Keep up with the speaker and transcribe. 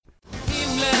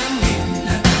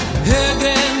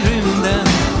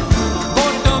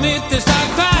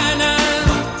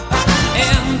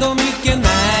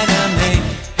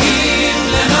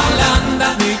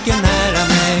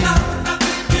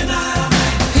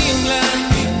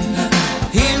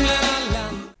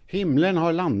Himlen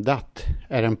har landat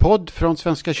är en podd från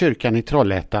Svenska kyrkan i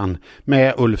Trollhättan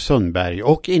med Ulf Sundberg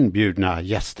och inbjudna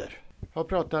gäster. Jag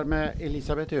pratar med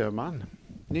Elisabet Öman,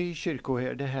 ny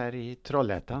kyrkoherde här i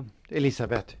Trollhättan.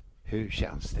 Elisabet, hur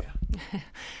känns det?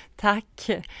 Tack.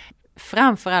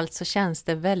 Framförallt så känns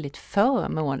det väldigt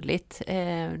förmånligt.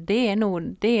 Det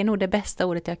är nog det bästa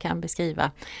ordet jag kan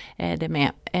beskriva det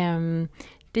med.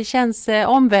 Det känns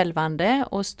omvälvande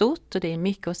och stort och det är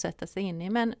mycket att sätta sig in i.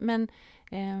 Men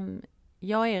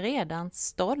jag är redan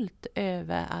stolt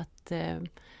över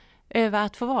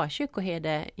att få vara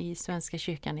kyrkoherde i Svenska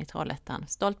kyrkan i Trollhättan.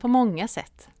 Stolt på många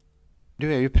sätt.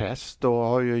 Du är ju präst och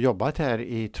har ju jobbat här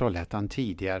i Trollhättan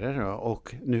tidigare då,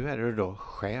 och nu är du då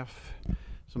chef,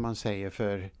 som man säger,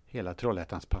 för hela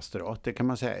Trollhättans pastorat. Det kan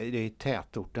man säga, det är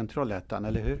tätorten Trollhättan,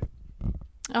 eller hur?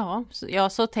 Ja,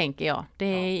 så tänker jag. Det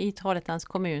är i Trollhättans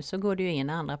kommun så går det ju in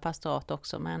andra pastorat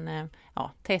också, men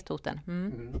tätorten.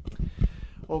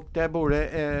 Och där bor det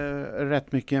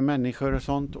rätt mycket människor och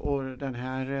sånt, och den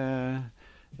här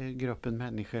gruppen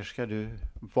människor ska du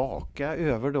vaka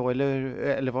över då,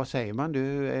 eller vad säger man?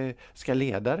 Du ska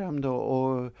leda dem då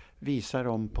och visa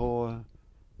dem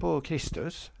på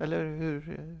Kristus, eller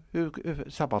hur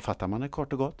sammanfattar man det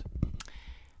kort och gott?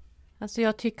 Alltså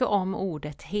jag tycker om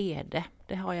ordet herde.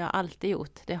 Det har jag alltid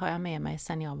gjort. Det har jag med mig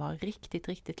sedan jag var riktigt,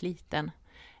 riktigt liten.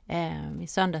 I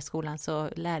söndagsskolan så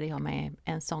lärde jag mig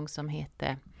en sång som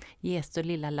heter Jesu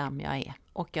lilla lamm jag är.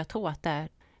 Och jag tror att där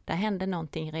hände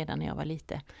någonting redan när jag var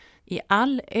liten. I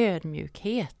all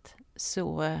ödmjukhet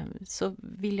så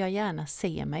vill jag gärna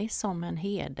se mig som en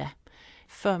herde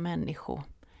för människor.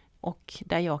 Och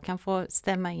där jag kan få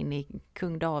stämma in i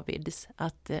kung Davids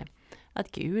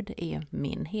att Gud är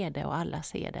min herde och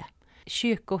allas herde.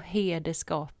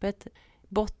 Kyrkoherdeskapet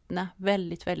bottnar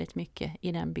väldigt, väldigt mycket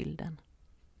i den bilden.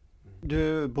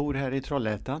 Du bor här i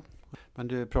Trollhättan, men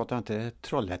du pratar inte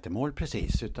Trollhättemål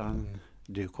precis, utan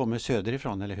du kommer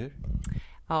söderifrån, eller hur?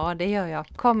 Ja, det gör jag.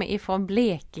 Kommer ifrån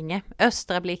Blekinge,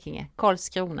 östra Blekinge,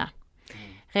 Karlskrona,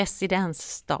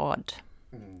 residensstad.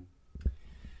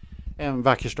 En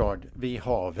vacker stad vid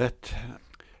havet.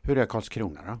 Hur är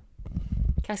Karlskrona då?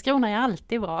 Karlskrona är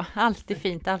alltid bra, alltid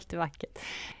fint, alltid vackert.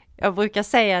 Jag brukar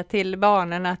säga till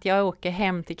barnen att jag åker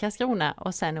hem till Karlskrona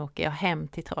och sen åker jag hem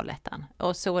till Trollhättan.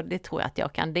 Och så det tror jag att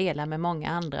jag kan dela med många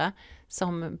andra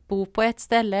som bor på ett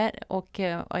ställe och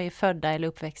är födda eller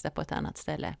uppväxta på ett annat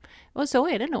ställe. Och så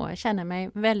är det nog. Jag känner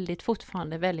mig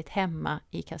fortfarande väldigt hemma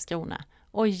i Karlskrona.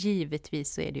 Och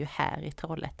givetvis så är det ju här i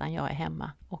Trollhättan jag är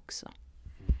hemma också.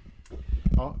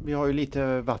 Ja, vi har ju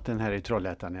lite vatten här i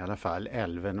Trollhättan i alla fall,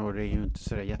 älven, och det är ju inte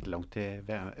så jättelångt till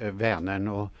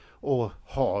Vänern och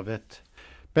havet.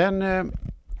 Men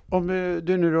om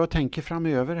du nu då tänker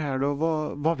framöver här då,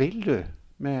 vad vill du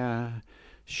med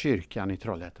kyrkan i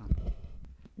Trollhättan?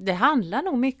 Det handlar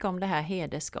nog mycket om det här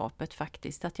herdeskapet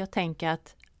faktiskt, att jag tänker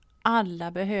att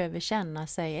alla behöver känna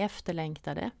sig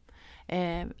efterlängtade.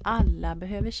 Alla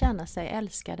behöver känna sig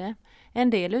älskade. En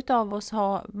del utav oss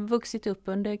har vuxit upp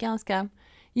under ganska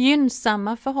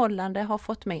gynnsamma förhållanden, har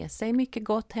fått med sig mycket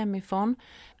gott hemifrån.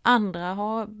 Andra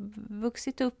har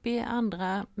vuxit upp i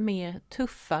andra mer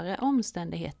tuffare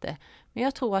omständigheter. Men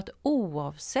jag tror att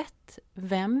oavsett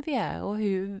vem vi är och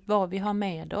vad vi har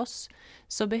med oss,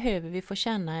 så behöver vi få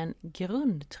känna en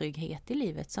grundtrygghet i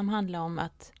livet som handlar om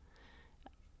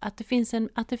att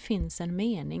det finns en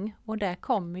mening, och där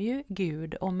kommer ju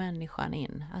Gud och människan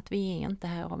in. Att vi är inte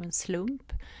här av en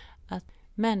slump, att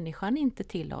människan inte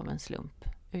till av en slump,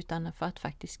 utan för att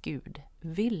faktiskt Gud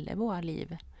ville våra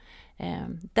liv.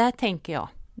 Där tänker jag,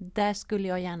 där skulle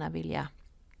jag gärna vilja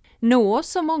nå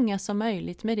så många som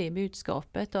möjligt med det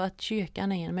budskapet, och att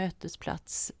kyrkan är en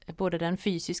mötesplats, både den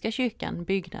fysiska kyrkan,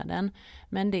 byggnaden,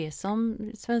 men det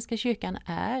som Svenska kyrkan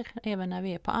är även när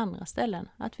vi är på andra ställen,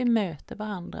 att vi möter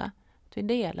varandra, att vi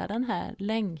delar den här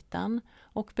längtan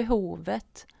och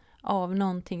behovet av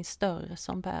någonting större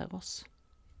som bär oss.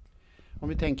 Om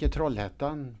vi tänker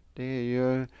Trollhättan, det är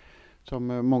ju som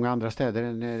många andra städer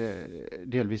en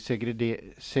delvis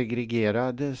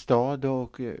segregerad stad,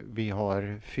 och vi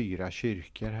har 4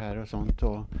 kyrkor här och sånt.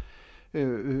 Och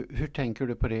hur tänker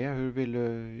du på det? Hur vill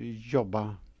du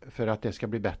jobba för att det ska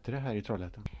bli bättre här i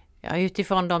Trollhättan? Ja,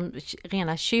 utifrån de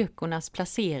rena kyrkornas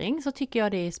placering så tycker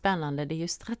jag det är spännande. Det är ju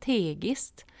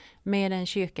strategiskt med en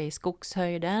kyrka i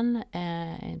Skogshöjden,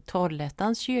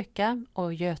 Trollhättans kyrka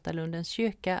och Götalundens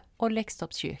kyrka och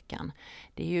Läxtorpskyrkan.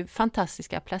 Det är ju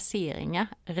fantastiska placeringar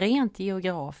rent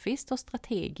geografiskt och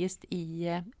strategiskt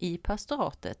i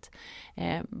pastoratet.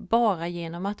 Bara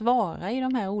genom att vara i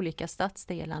de här olika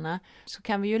stadsdelarna så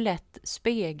kan vi ju lätt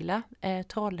spegla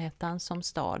Trollhättan som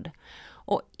stad.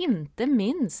 Och inte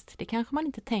minst, det kanske man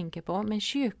inte tänker på, men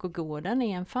kyrkogården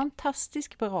är en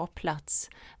fantastiskt bra plats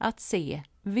att se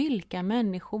vilka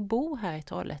människor bor här i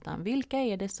Trollhättan. Vilka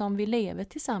är det som vi lever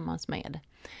tillsammans med?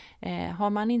 Har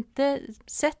man inte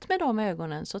sett med de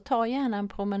ögonen så ta gärna en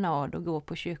promenad och gå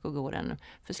på kyrkogården.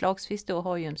 Förslagsvis då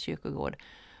har ju en kyrkogård.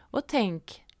 Och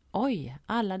tänk, oj,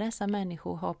 alla dessa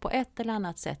människor har på ett eller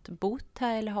annat sätt bott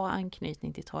här eller har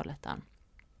anknytning till Trollhättan.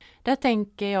 Där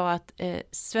tänker jag att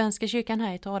Svenska kyrkan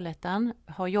här i Trollhättan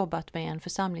har jobbat med en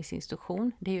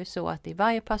församlingsinstitution. Det är ju så att i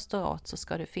varje pastorat så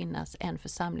ska det finnas en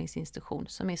församlingsinstitution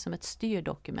som är som ett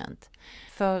styrdokument.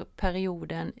 För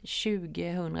perioden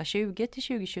 2020 till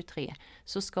 2023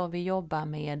 så ska vi jobba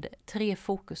med 3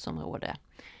 fokusområden.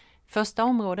 Första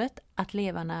området, att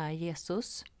leva nära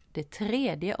Jesus. Det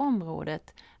tredje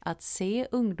området, att se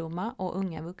ungdomar och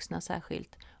unga vuxna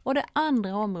särskilt. Och det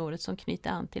andra området som knyter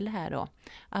an till det här då,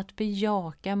 att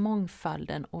bejaka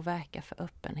mångfalden och verka för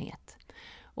öppenhet.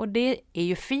 Och det är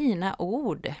ju fina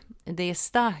ord, det är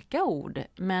starka ord,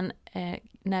 men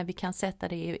när vi kan sätta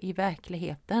det i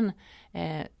verkligheten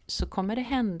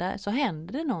så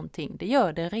händer det någonting, det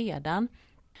gör det redan.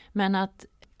 Men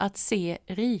att se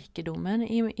rikedomen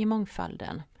i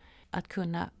mångfalden, att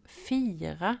kunna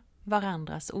fira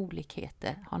varandras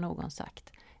olikheter, har någon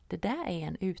sagt. Det där är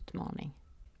en utmaning.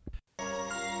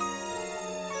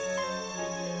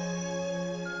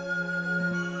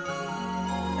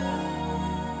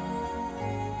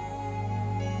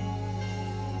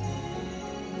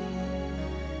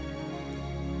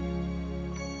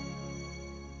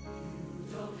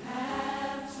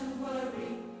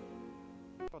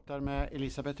 Jag pratar med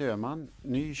Elisabet Öman,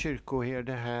 ny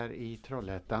kyrkoherde här i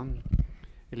Trollhättan.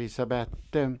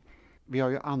 Elisabet, vi har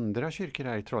ju andra kyrkor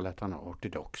här i Trollhättan,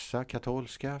 ortodoxa,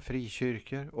 katolska,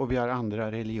 frikyrkor och vi har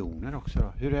andra religioner också.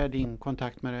 Då. Hur är din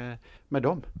kontakt med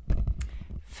dem?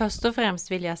 Först och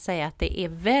främst vill jag säga att det är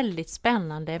väldigt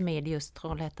spännande med just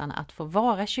Trollhättan att få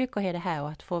vara kyrkoherde här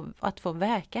och att få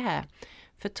verka här.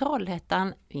 För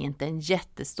Trollhättan är inte en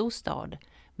jättestor stad,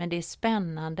 men det är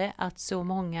spännande att så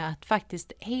många, att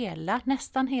faktiskt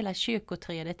nästan hela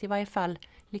kyrkoträdet, i varje fall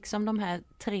liksom de här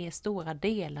 3 stora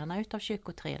delarna utav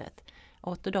kyrkoträdet,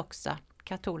 ortodoxa,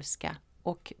 katolska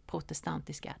och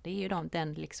protestantiska. Det är ju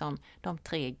de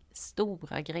 3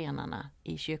 stora grenarna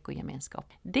i kyrkogemenskap.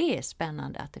 Det är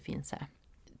spännande att det finns här.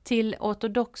 Till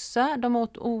ortodoxa,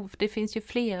 det finns ju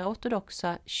flera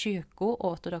ortodoxa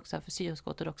kyrkor,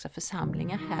 syrisk-ortodoxa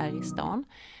församlingar här i stan.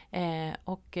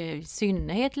 Och i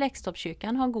synnerhet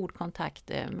Läxtorpskyrkan har god kontakt,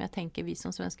 men jag tänker vi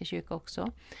som Svenska kyrka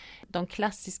också. De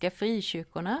klassiska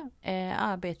frikyrkorna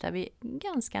arbetar vi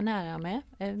ganska nära med,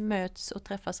 möts och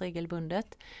träffas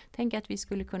regelbundet. Tänker att vi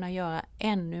skulle kunna göra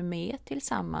ännu mer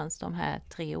tillsammans, de här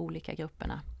 3 olika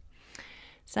grupperna.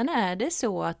 Sen är det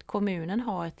så att kommunen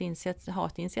har ett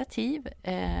initiativ,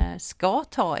 ska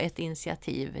ta ett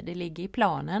initiativ, det ligger i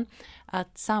planen,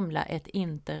 att samla ett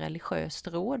interreligiöst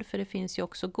råd, för det finns ju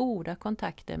också goda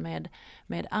kontakter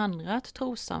med andra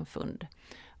trossamfund.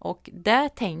 Och där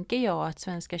tänker jag att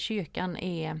Svenska kyrkan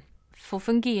får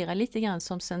fungera lite grann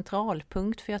som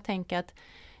centralpunkt, för jag tänker att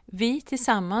vi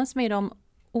tillsammans med dem,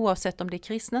 oavsett om det är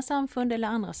kristna samfund eller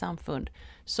andra samfund,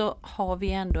 så har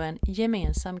vi ändå en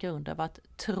gemensam grund av att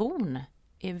tron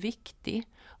är viktig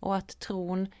och att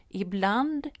tron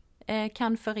ibland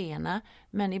kan förena,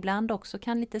 men ibland också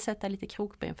kan sätta lite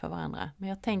krokben för varandra. Men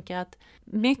jag tänker att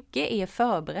mycket är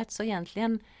förberett, så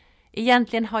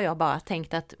egentligen har jag bara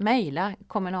tänkt att mejla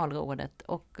kommunalrådet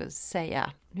och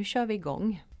säga, nu kör vi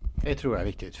igång. Det tror jag är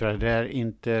viktigt, för det där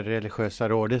interreligiösa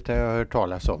rådet har jag hört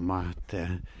talas om att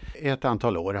ett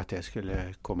antal år att det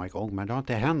skulle komma igång, men det har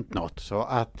inte hänt något, så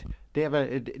att det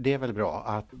är väl bra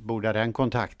att borda den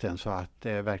kontakten så att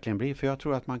det verkligen blir, för jag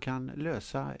tror att man kan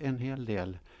lösa en hel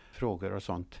del frågor och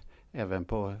sånt även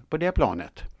på det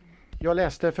planet. Jag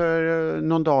läste för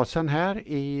någon dag sedan här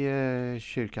i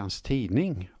kyrkans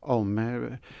tidning om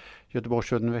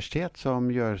Göteborgs universitet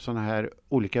som gör sådana här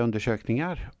olika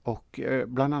undersökningar, och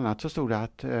bland annat så stod det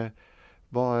att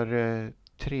var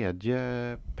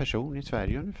 3:e person i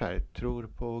Sverige ungefär tror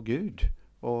på Gud,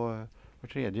 och var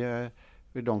 3:e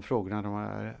vid de frågorna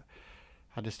de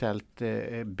hade ställt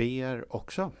ber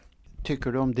också.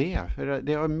 Tycker du om det? För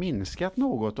det har minskat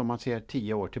något om man ser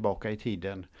 10 år tillbaka i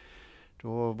tiden.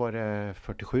 Då var det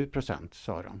 47%,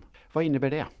 sa de. Vad innebär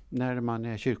det när man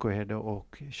är kyrkoherde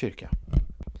och kyrka?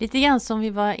 Lite grann som vi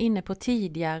var inne på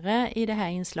tidigare i det här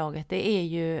inslaget, det är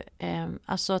ju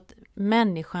alltså att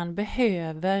människan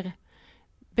behöver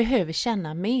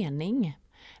känna mening.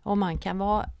 Och man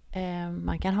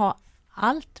kan ha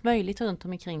allt möjligt runt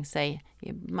omkring sig,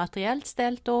 materiellt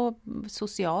ställt och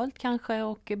socialt kanske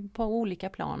och på olika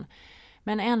plan.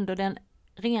 Men ändå den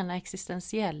rena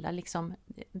existentiella, liksom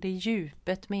det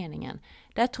djupet, meningen.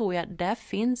 Där tror jag, där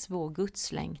finns vår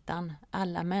gudslängtan.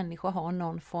 Alla människor har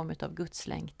någon form av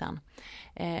gudslängtan.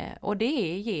 Och det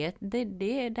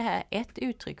är det här ett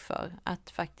uttryck för att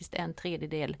faktiskt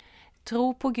 1/3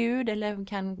 tror på Gud, eller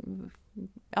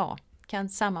kan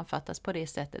sammanfattas på det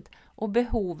sättet. Och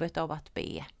behovet av att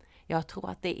be. Jag tror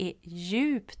att det är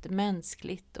djupt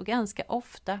mänskligt, och ganska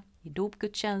ofta i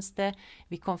dopgudstjänster,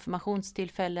 vid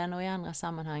konfirmationstillfällen och i andra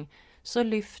sammanhang så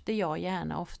lyfter jag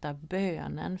gärna ofta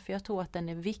bönen, för jag tror att den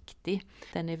är viktig.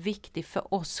 Den är viktig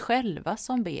för oss själva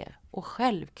som ber, och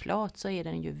självklart så är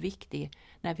den ju viktig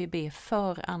när vi ber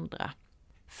för andra,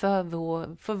 för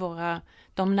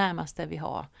de närmaste vi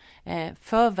har,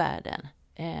 för världen.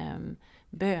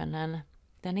 Bönen,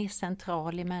 den är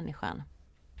central i människan.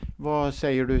 Vad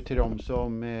säger du till dem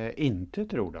som inte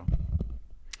tror då?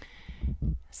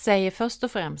 Säger först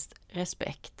och främst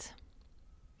respekt.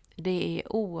 Det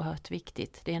är oerhört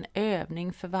viktigt. Det är en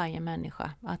övning för varje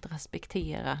människa att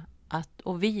respektera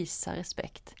och visa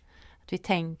respekt. Att vi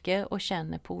tänker och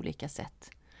känner på olika sätt.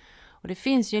 Och det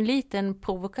finns ju en liten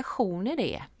provokation i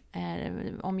det.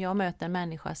 Om jag möter en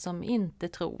människa som inte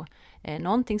tror.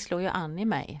 Någonting slår ju an i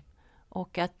mig.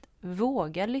 Och att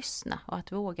våga lyssna och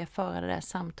att våga föra det där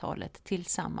samtalet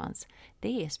tillsammans,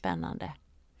 det är spännande.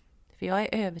 För jag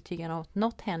är övertygad om att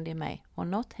något händer i mig och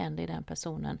något händer i den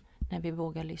personen när vi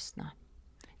vågar lyssna.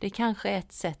 Det kanske är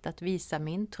ett sätt att visa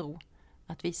min tro,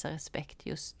 att visa respekt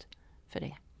just för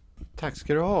det. Tack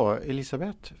ska du ha,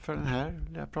 Elisabet, för den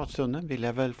här pratstunden. Vi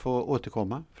lär väl få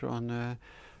återkomma från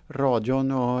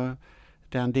radion och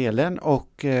den delen,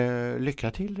 och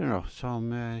lycka till då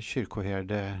som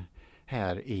kyrkoherde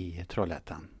här i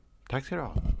Trollhättan. Tack ska du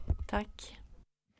ha. Tack.